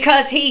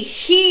 because he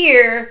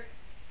hears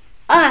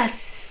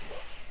us.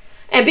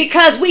 And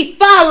because we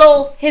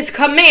follow his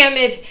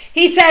commandment,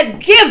 he says,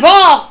 give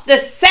off the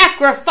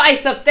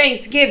sacrifice of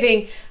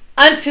thanksgiving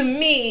unto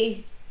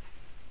me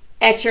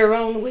at your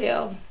own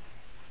will.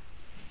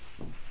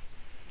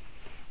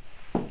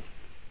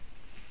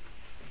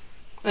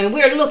 And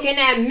we're looking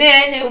at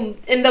men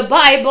in the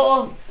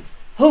Bible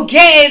who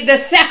gave the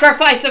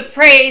sacrifice of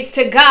praise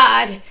to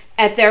God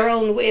at their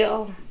own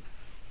will.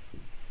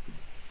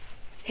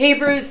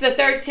 Hebrews, the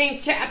 13th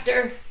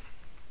chapter.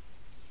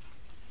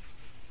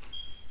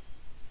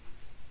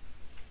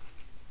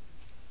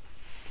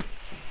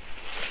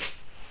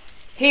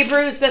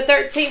 Hebrews, the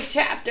 13th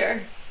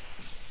chapter,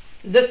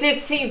 the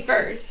 15th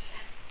verse.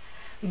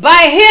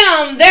 By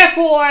him,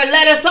 therefore,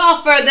 let us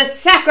offer the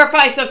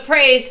sacrifice of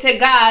praise to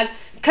God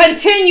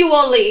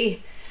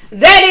continually.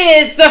 That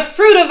is the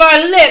fruit of our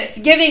lips,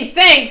 giving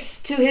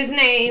thanks to his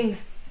name.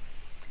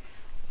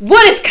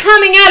 What is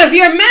coming out of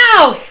your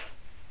mouth?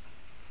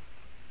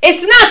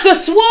 It's not the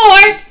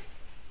sword.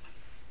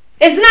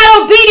 It's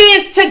not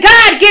obedience to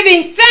God,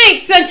 giving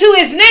thanks unto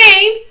his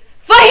name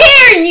for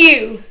hearing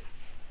you.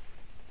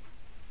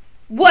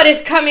 What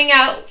is coming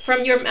out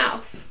from your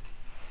mouth?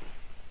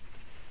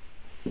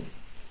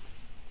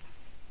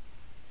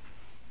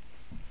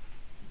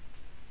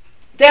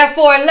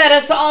 Therefore, let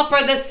us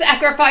offer the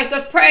sacrifice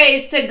of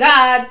praise to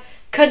God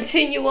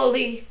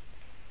continually.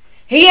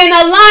 He in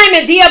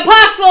alignment. The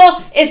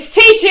apostle is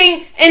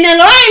teaching in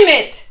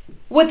alignment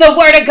with the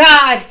Word of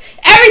God.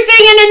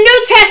 Everything in the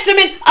New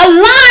Testament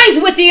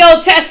aligns with the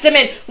Old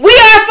Testament. We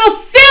are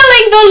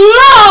fulfilling the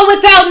law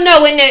without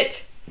knowing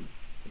it.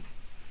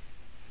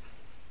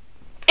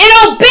 In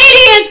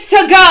obedience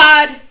to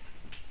God.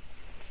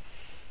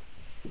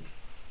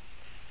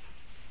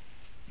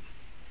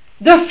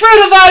 The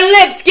fruit of our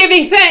lips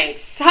giving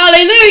thanks.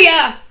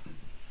 Hallelujah.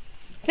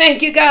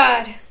 Thank you,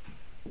 God.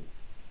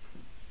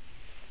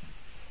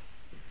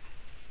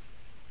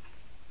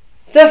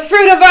 The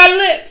fruit of our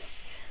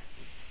lips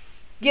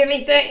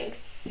giving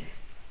thanks.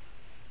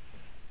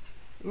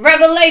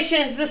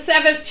 Revelations, the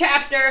 7th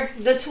chapter,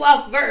 the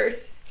 12th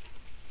verse.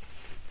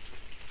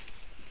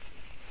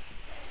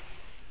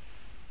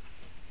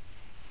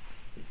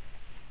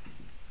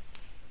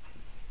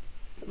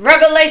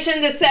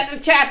 Revelation, the 7th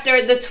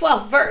chapter, the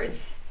 12th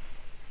verse.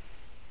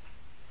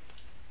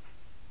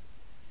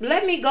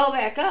 Let me go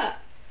back up.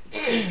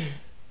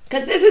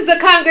 Because this is the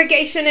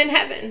congregation in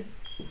heaven.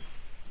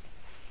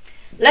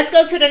 Let's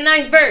go to the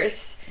 9th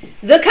verse.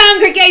 The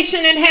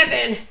congregation in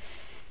heaven.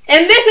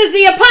 And this is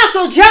the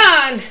Apostle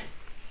John.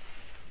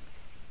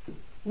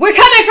 We're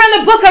coming from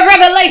the book of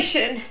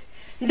Revelation.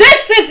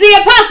 This is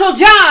the Apostle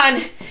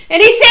John.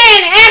 And he's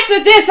saying,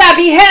 after this I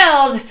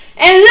beheld,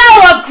 and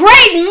lo, a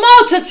great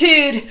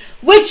multitude,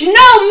 which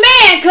no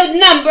man could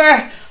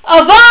number,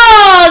 of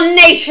all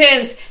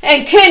nations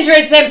and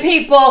kindreds and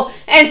people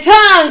and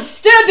tongues,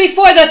 stood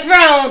before the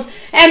throne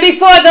and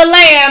before the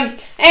Lamb,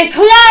 and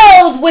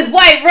clothed with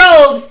white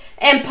robes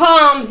and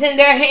palms in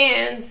their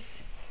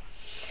hands,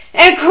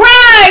 and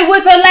cried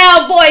with a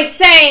loud voice,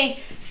 saying,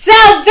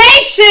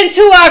 Salvation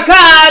to our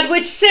God,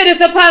 which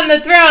sitteth upon the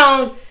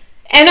throne,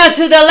 and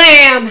unto the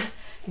Lamb,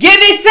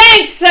 giving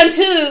thanks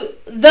unto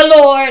the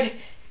Lord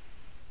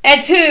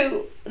and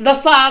to the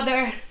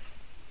Father.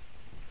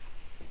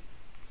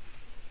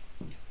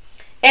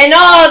 And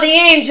all the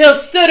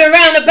angels stood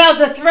around about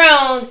the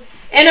throne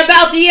and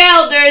about the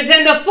elders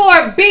and the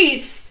four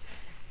beasts,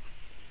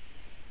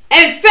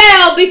 and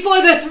fell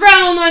before the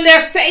throne on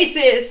their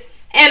faces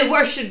and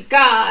worshiped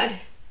God.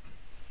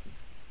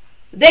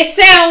 They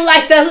sound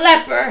like the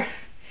leper.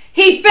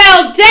 He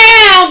fell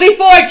down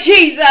before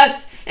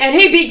Jesus and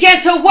he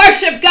began to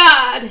worship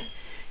God,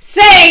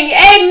 saying,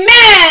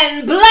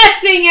 Amen,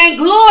 blessing and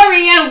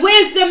glory and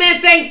wisdom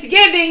and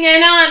thanksgiving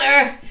and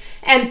honor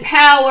and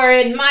power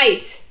and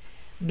might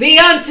be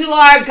unto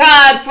our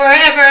God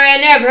forever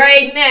and ever.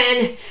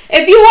 Amen.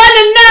 If you want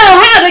to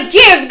know how to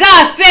give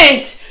God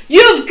thanks,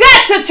 you've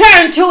got to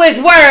turn to his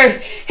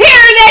word.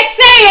 Here they're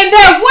saying,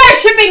 they're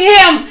worshiping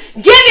him,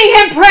 giving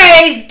him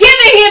praise,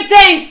 giving him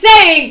thanks,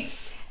 saying,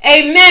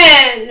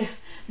 Amen.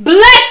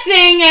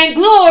 Blessing and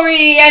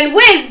glory and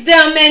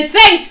wisdom and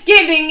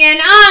thanksgiving and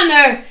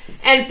honor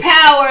and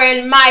power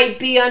and might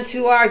be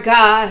unto our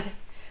God.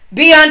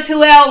 Be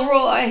unto El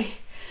Roy.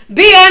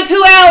 Be unto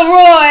El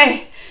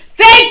Roy.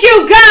 Thank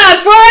you, God,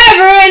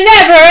 forever and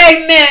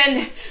ever.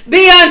 Amen.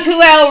 Be unto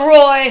El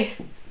Roy.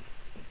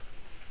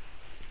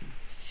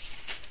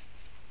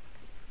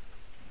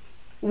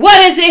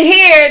 What is it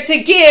here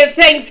to give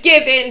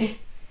thanksgiving?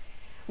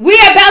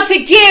 We're about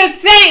to give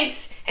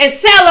thanks and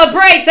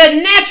celebrate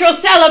the natural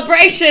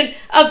celebration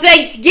of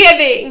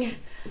Thanksgiving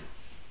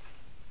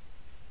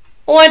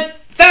on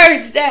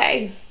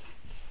Thursday.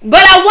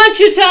 But I want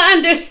you to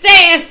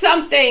understand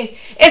something.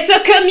 It's a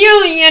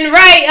communion,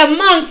 right,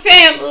 among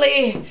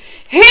family.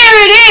 Here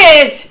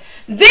it is.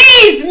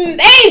 These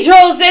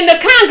angels in the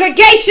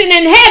congregation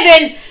in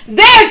heaven,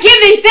 they're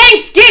giving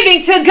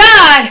thanksgiving to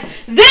God.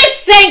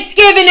 This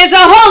Thanksgiving is a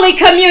holy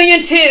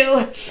communion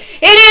too.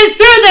 It is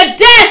through the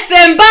death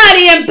and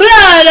body and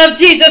blood of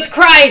Jesus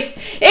Christ.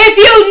 If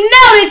you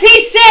notice, he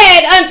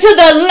said unto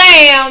the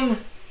Lamb,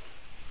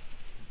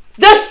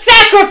 the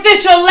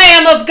sacrificial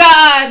Lamb of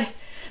God,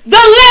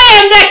 the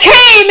Lamb that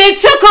came and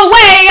took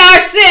away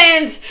our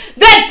sins,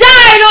 that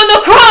died on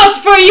the cross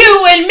for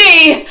you and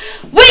me.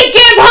 We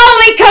give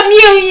Holy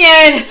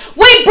Communion.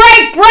 We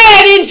break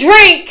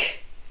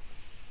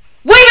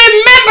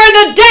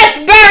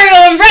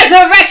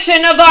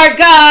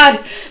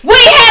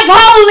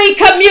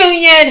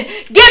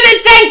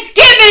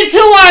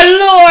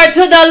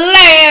unto the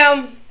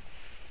Lamb.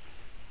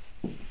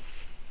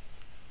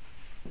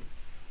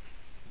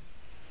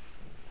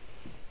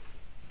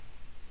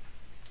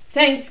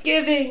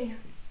 Thanksgiving.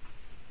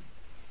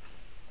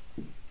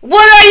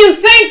 What are you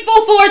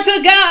thankful for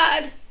to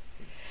God?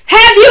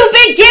 Have you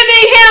been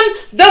giving him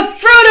the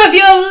fruit of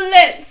your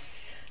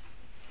lips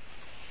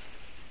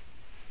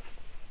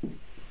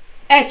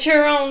at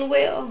your own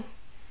will?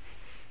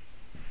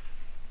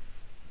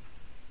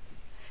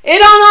 It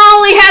don't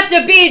only have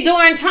to be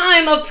during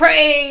time of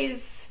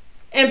praise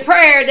and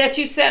prayer that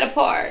you set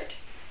apart.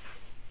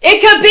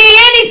 It could be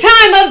any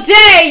time of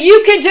day.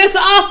 You can just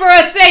offer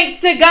a thanks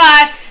to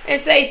God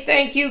and say,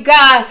 thank you,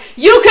 God.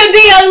 You can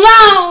be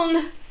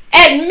alone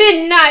at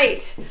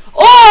midnight,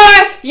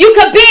 or you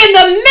could be in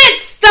the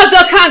midst of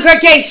the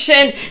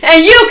congregation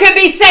and you could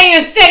be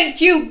saying,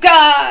 thank you,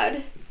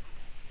 God.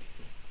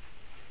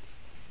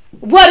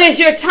 What is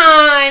your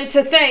time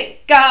to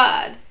thank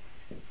God?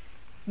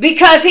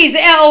 Because he's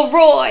El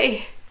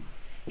Roy.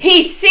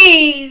 He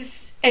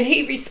sees and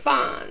he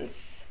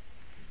responds.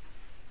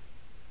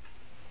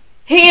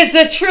 He is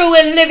the true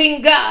and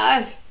living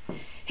God.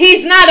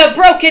 He's not a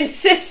broken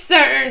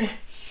cistern.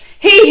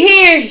 He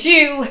hears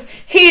you.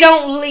 He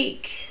don't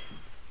leak.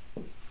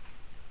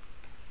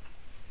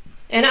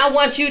 And I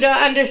want you to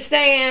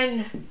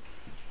understand,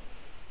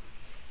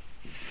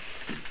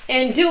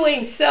 in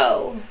doing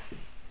so,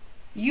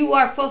 you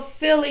are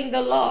fulfilling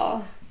the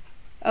law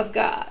of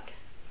God.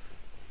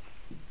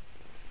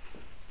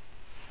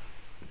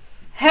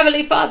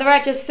 Heavenly Father,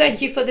 I just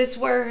thank you for this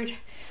word.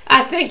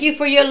 I thank you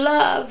for your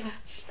love.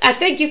 I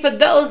thank you for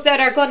those that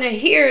are going to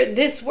hear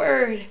this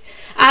word.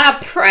 I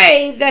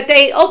pray that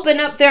they open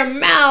up their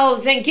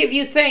mouths and give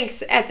you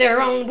thanks at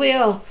their own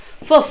will,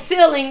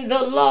 fulfilling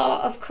the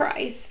law of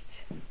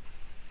Christ.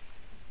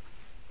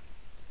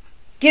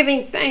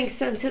 Giving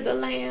thanks unto the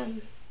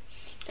Lamb.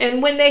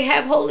 And when they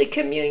have Holy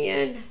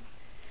Communion,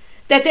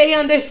 that they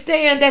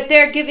understand that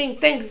they're giving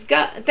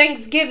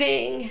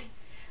thanksgiving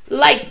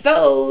like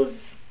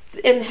those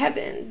in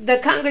heaven, the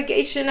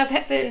congregation of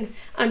heaven,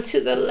 unto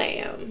the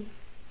Lamb.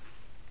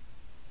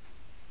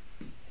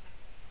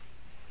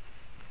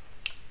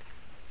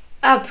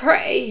 I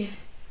pray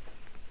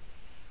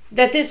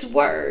that this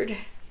word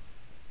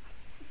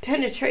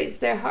penetrates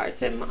their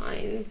hearts and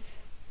minds,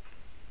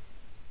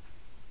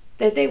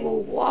 that they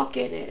will walk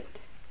in it.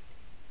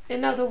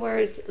 In other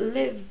words,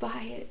 live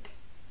by it.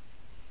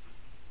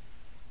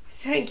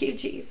 Thank you,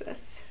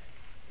 Jesus.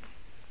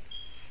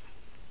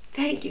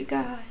 Thank you,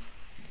 God.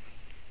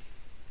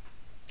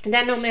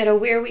 That no matter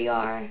where we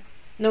are,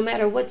 no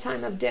matter what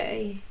time of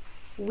day,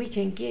 we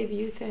can give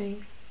you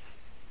thanks.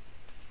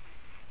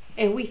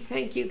 And we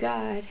thank you,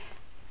 God,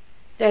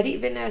 that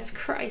even as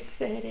Christ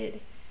said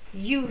it,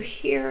 you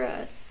hear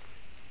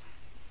us.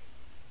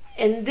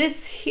 And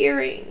this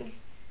hearing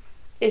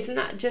is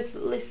not just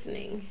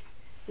listening.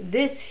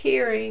 This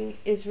hearing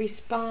is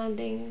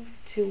responding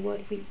to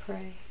what we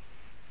pray.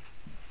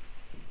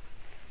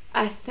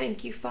 I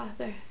thank you,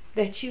 Father,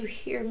 that you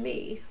hear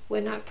me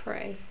when I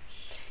pray.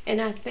 And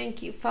I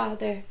thank you,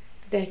 Father,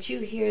 that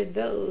you hear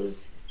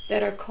those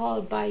that are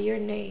called by your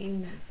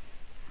name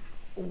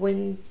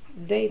when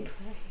they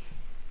pray.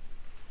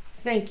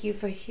 Thank you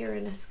for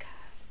hearing us, God.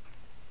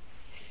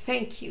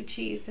 Thank you,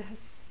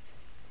 Jesus.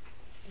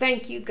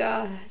 Thank you,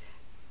 God.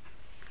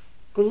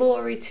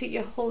 Glory to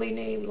your holy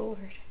name,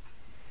 Lord.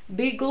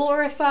 Be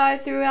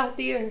glorified throughout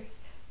the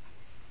earth.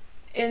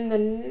 In the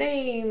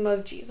name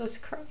of Jesus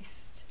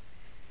Christ.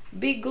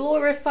 Be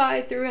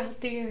glorified throughout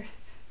the earth.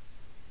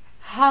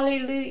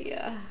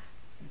 Hallelujah.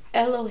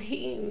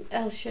 Elohim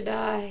El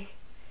Shaddai.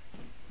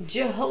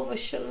 Jehovah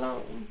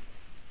Shalom.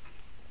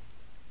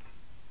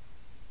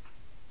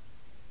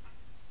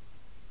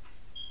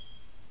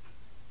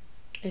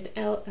 And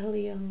El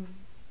Elyon.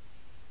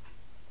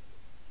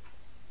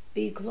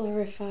 Be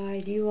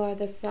glorified. You are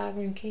the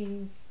sovereign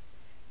King,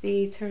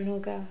 the eternal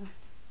God.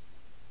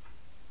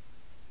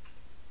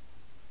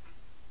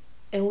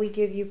 And we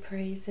give you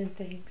praise and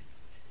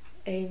thanks.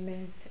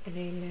 Amen and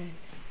amen.